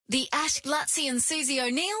The Ash, Lutzi and Susie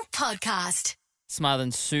O'Neill podcast. Smarter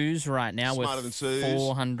than Suse right now with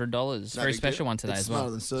 $400. Very special one today as well.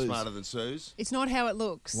 Smarter than Suse. Smarter than Suse. It's not how it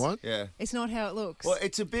looks. What? Yeah. It's not how it looks. Well,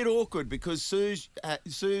 it's a bit awkward because Suse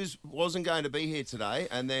wasn't going to be here today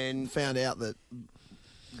and then Found out that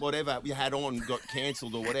whatever you had on got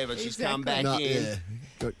cancelled or whatever. She's come Exactly. back in.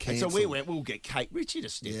 got And cancelled. so we went, we'll get Kate Ritchie to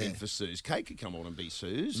step in for Suse. Kate could come on and be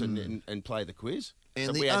Suse and play the quiz. And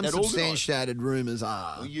So the we had that organised. unsubstantiated rumours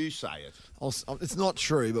are... Well, you say it. It's not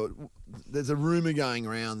true, but there's a rumour going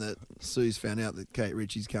around that Sue's found out that Kate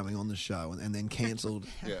Ritchie's coming on the show and then cancelled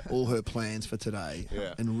all her plans for today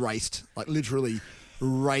and raced, like literally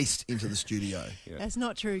raced into the studio. Yeah. That's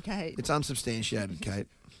not true, Kate. It's unsubstantiated, Kate.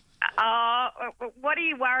 What are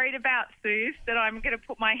you worried about, Suse? That I'm going to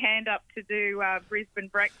put my hand up to do Brisbane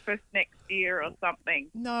breakfast next year or something?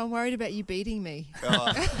 No, I'm worried about you beating me.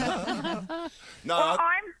 No, Well,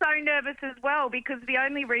 I'm so nervous as well because the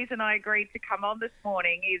only reason I agreed to come on this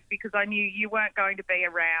morning is because I knew you weren't going to be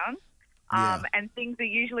around. And things are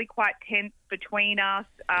usually quite tense between us.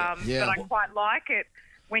 Yeah. But I quite like it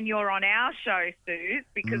when you're on our show, Suse,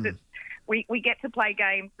 because we get to play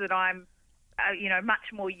games that I'm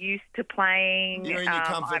much more used to playing. you're in your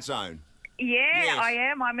comfort zone. Yeah, Yes. I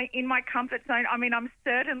am. I'm in my comfort zone. I mean, I'm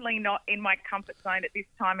certainly not in my comfort zone at this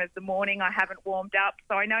time of the morning. I haven't warmed up,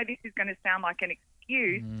 so I know this is going to sound like an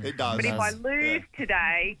excuse. It does. But if I lose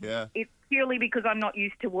today, Yeah. it's purely because I'm not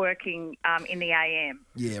used to working in the AM.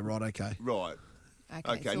 Yeah, right, okay. Right.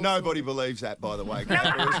 Okay, so nobody believes that, by the way. Kate.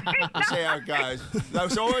 We'll see how it goes. No,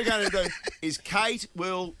 so all we're going to do is Kate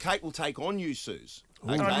will take on you, Suse.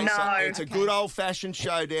 Okay, Oh, no. so it's a good old-fashioned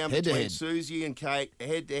showdown Head to between head. Susie and Kate,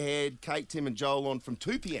 head-to-head. Kate, Tim and Joel on from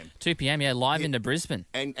 2 p.m. 2 p.m, live into Brisbane.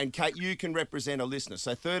 And Kate, you can represent a listener.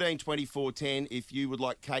 So 13 24 10, if you would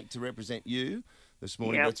like Kate to represent you this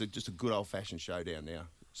morning, Yep. that's just a good old-fashioned showdown now.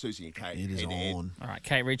 Susie and Kate, It is head-to-head. on. All right,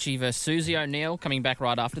 Kate Ritchie versus Susie O'Neill coming back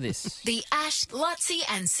right after this. The Ash, Lutzi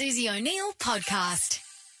and Susie O'Neill podcast.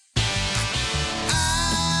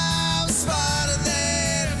 I'm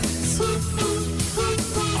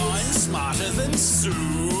smarter than Sue.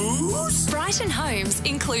 Brighton Homes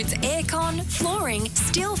includes aircon, flooring,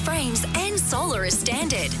 steel frames and solar as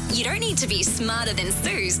standard. You don't need to be smarter than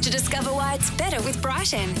Suze to discover why it's better with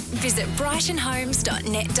Brighton. Visit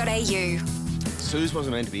brightonhomes.net.au. Suze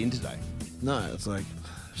wasn't meant to be in today. No, it's like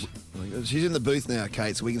she's in the booth now,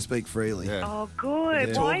 Kate, so we can speak freely. Yeah. Oh, good.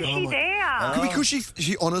 Yeah. Why is she there? Because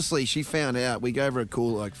she honestly, she found out. We gave her a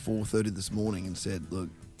call at like 4:30 this morning and said, look,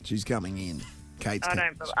 she's coming in. I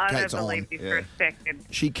don't believe you for a second.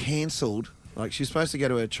 She cancelled. Like, she's supposed to go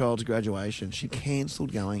to her child's graduation. She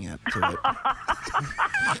cancelled going out to it.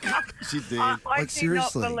 She did. I do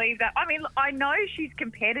seriously. not believe that. I mean, I know she's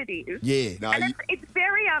competitive. Yeah. No, And it's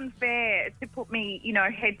very unfair to put me,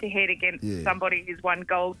 head-to-head against somebody who's won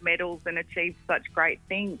gold medals and achieved such great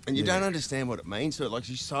things. and you don't understand what it means to her. Like,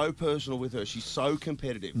 she's so personal with her. She's so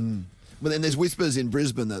competitive. But then there's whispers in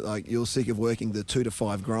Brisbane that like you're sick of working the 2 to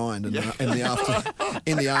 5 grind in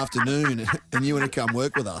the afternoon, and you want to come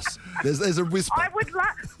work with us. There's a whisper. I would love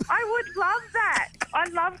that. I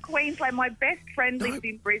love Queensland. My best friend lives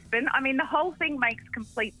in Brisbane. I mean, the whole thing makes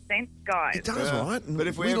complete sense, guys. It does, right? But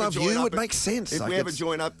if we we ever love join you, up it makes sense. If Like, we ever it's-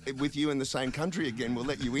 join up with you in the same country again, we'll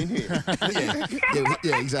let you in here.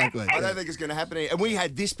 yeah, exactly. I don't think it's going to happen. And we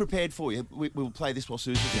had this prepared for you. We'll play this while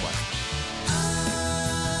Susan's away.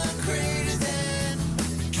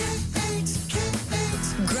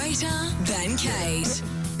 Greater than Kate.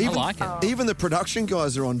 I like it. Even the production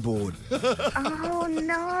guys are on board. Oh,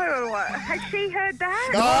 no. Has she heard that?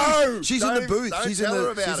 No! She's in the booth. Don't She's tell her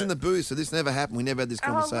about she's in it. the booth. So this never happened. We never had this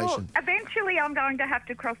Oh, well, conversation. eventually I'm going to have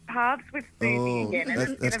to cross paths with Susie again.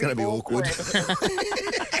 And that's going to be awkward.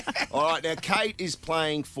 All right, now Kate is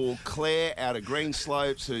playing for Claire out of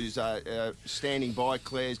Greenslopes, who's standing by.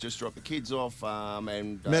 Claire's just dropped the kids off.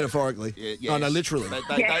 And Metaphorically. yes. Oh, no, literally.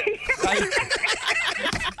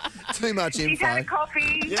 Too much She's info. had a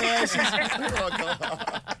coffee. Yes.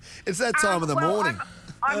 It's that time of the morning.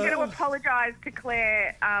 I'm going to apologise to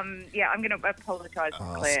Claire. I'm going to apologise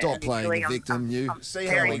to Claire. Stop playing the initially. victim, you. See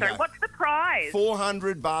how Very we sorry. go. What's the prize?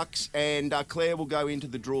 $400, and Claire will go into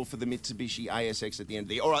the draw for the Mitsubishi ASX at the end of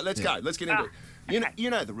the year. All right, let's go. Let's get into it. You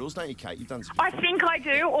know the rules, don't you, Kate? You've done this before. I think I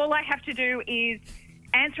do. All I have to do is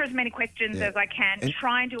answer as many questions as I can, And-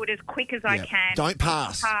 try and do it as quick as I can. Don't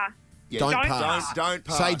pass. Yeah, Don't Don't pass. Don't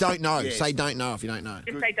pass. Say don't know. Yes. Say don't know if you don't know.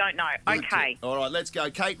 Just say don't know. Good Okay. tip. All right, let's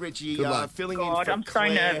go. Kate Ritchie Good luck. filling God, in for I'm so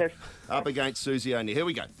Claire nervous. up against Susie O'Neill. Here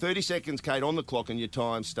we go. 30 seconds, Kate, on the clock, and your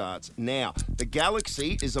time starts now. The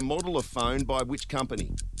Galaxy is a model of phone by which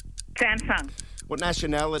company? Samsung. What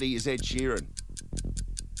nationality is Ed Sheeran?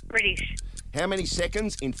 British. How many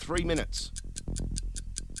seconds in 3 minutes?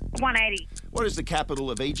 180. What is the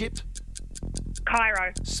capital of Egypt?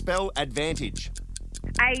 Cairo. Spell advantage.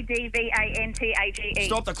 ADVANTAGE.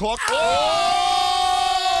 Stop the clock. Yes!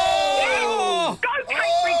 Go, Kate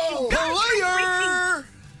Ritchie. Go, Player!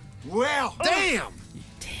 Wow. Damn.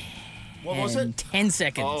 What was it? 10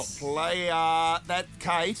 seconds. Oh, player. That,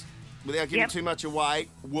 Kate, without giving too much away,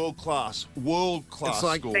 world class. World class It's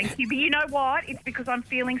like- score. Thank you. But you know what? It's because I'm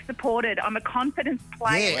feeling supported. I'm a confidence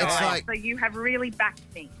player, Yeah, it's guys, like- so you have really backed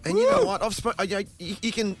me. And you know what?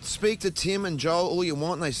 You can speak to Tim and Joel all you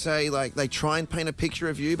want, and they say, like, they try and paint a picture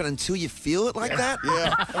of you, but until you feel it like that,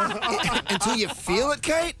 until you feel it,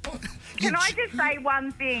 Kate. Can I just say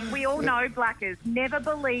one thing? We all know Blackers never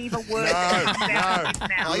believe a word that comes out of his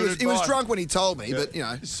Oh, mouth. he was drunk when he told me, but, you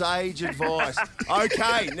know. Sage advice.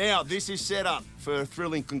 Okay, now this is set up for a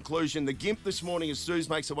thrilling conclusion. The Gimp this morning as Suse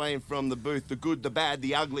makes her way in from the booth. The good, the bad,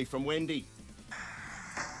 the ugly from Wendy.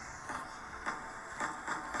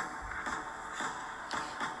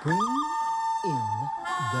 Bring in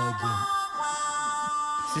the Gimp.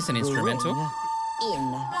 Is this an instrumental?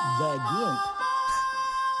 In the Gimp.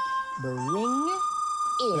 Bring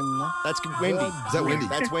in. That's Wendy. Is that Wendy?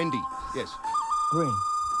 That's Wendy. Yes. Bring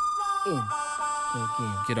in the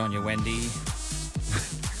Gimp. Good on you, Wendy.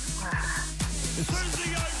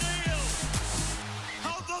 Susie O'Neill!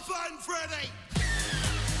 Hold the phone, Freddie!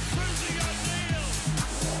 Susie O'Neill!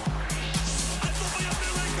 It will be a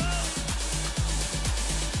miracle!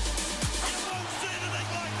 You won't see anything like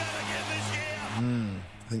that again this year!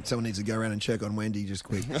 I think someone needs to go around and check on Wendy just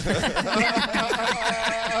quick.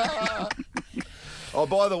 Oh,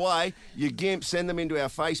 by the way, your Gimp, send them into our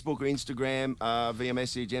Facebook or Instagram via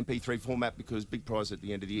message, MP3 format, because big prize at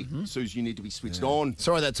the end of the year. Suze, you need to be switched on.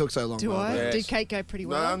 Sorry that took so long. Do by the I? way. Yes. Did Kate go pretty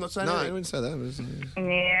well? No, I'm not saying No, I anything. wouldn't say that. It was- Yeah.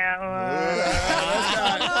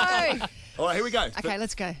 No. All right, here we go. Okay,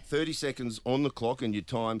 let's go. 30 seconds on the clock and your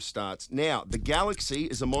time starts now. The Galaxy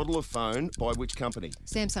is a model of phone by which company?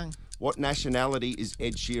 Samsung. What nationality is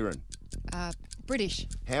Ed Sheeran? British.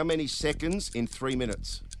 How many seconds in 3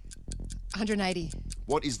 minutes? 180.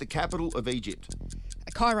 What is the capital of Egypt?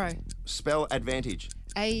 Cairo. Spell advantage.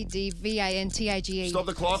 ADVANTAGE. Stop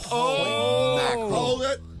the clock. Oh, mackerel. hold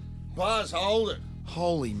it. Buzz, hold it.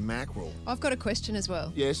 Holy mackerel. I've got a question as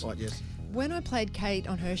well. Yes. Right, yes. When I played Kate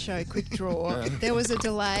on her show, Quick Draw, there was a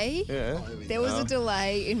delay. Yeah. There was a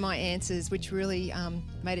delay in my answers, which really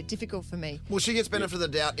made it difficult for me. Well, she gets benefit of the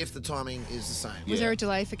doubt if the timing is the same. Was there a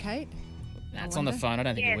delay for Kate? That's on the phone. I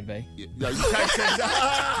don't think it would be. No, you can't say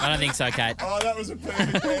that. I don't think so, Kate. Oh, that was a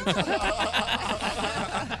perfect answer.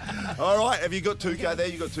 All right, have you got 2K there?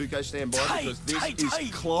 You got 2K, stand by because this is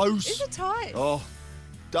close. Is it tight? Oh,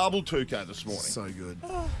 double 2K this morning. So good.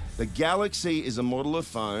 The Galaxy is a model of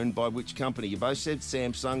phone by which company? You both said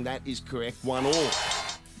Samsung. That is correct.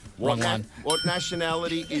 1-1. Wrong one. What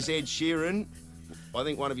nationality is Ed Sheeran? I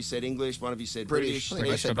think one of you said English, one of you said British. I think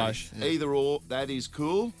I said British. Either or, that is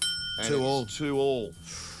cool. And 2-all. it's 2-all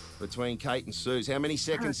between Kate and Suse. How many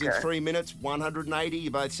seconds in 3 minutes? 180. You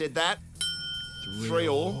both said that.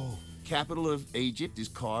 3-all. Capital of Egypt is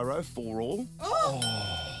Cairo. 4-all.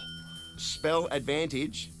 Spell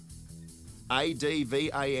advantage.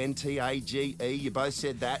 ADVANTAGE. You both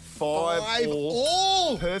said that.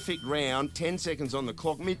 5-all. Perfect round. 10 seconds on the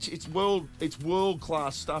clock. Mitch, it's world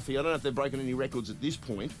class stuff here. I don't know if they've broken any records at this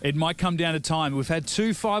point. It might come down to time. We've had 2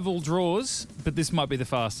 5-all draws, but this might be the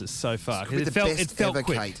fastest so far. Could be the best ever,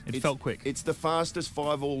 quick. Kate. It felt quick. It's the fastest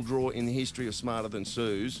 5-all draw in the history of Smarter Than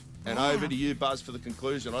Suse. And over to you, Buzz, for the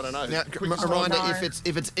conclusion. I don't know. Now, Quickest reminder, time.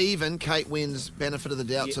 if it's even, Kate wins benefit of the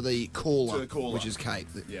doubt to the caller, To the caller. which is Kate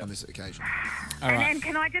on this occasion. All And right. then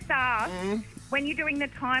can I just ask, when you're doing the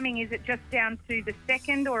timing, is it just down to the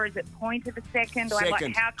second or is it point of the second? Or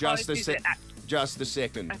Second. like how close Just the is it? Just the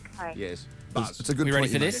second. Okay. Yes. It's a good We ready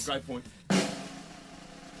point for you this? Great point. made.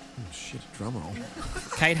 Oh, shit, drum roll.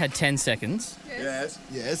 Kate had 10 seconds. Yes.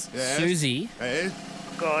 Yes. Susie, Yes.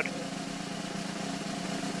 God.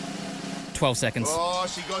 12 seconds. Oh,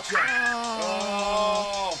 she got you.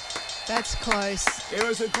 Oh. That's close. It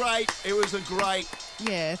was a great.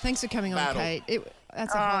 Yeah, thanks for coming on, Battle. Kate.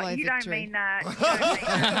 That's a hollow You victory. don't mean that. You don't mean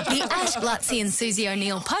that. The Ash Blutzy and Susie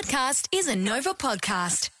O'Neill podcast is a Nova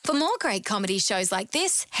podcast. For more great comedy shows like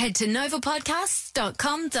this, head to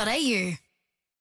novapodcasts.com.au.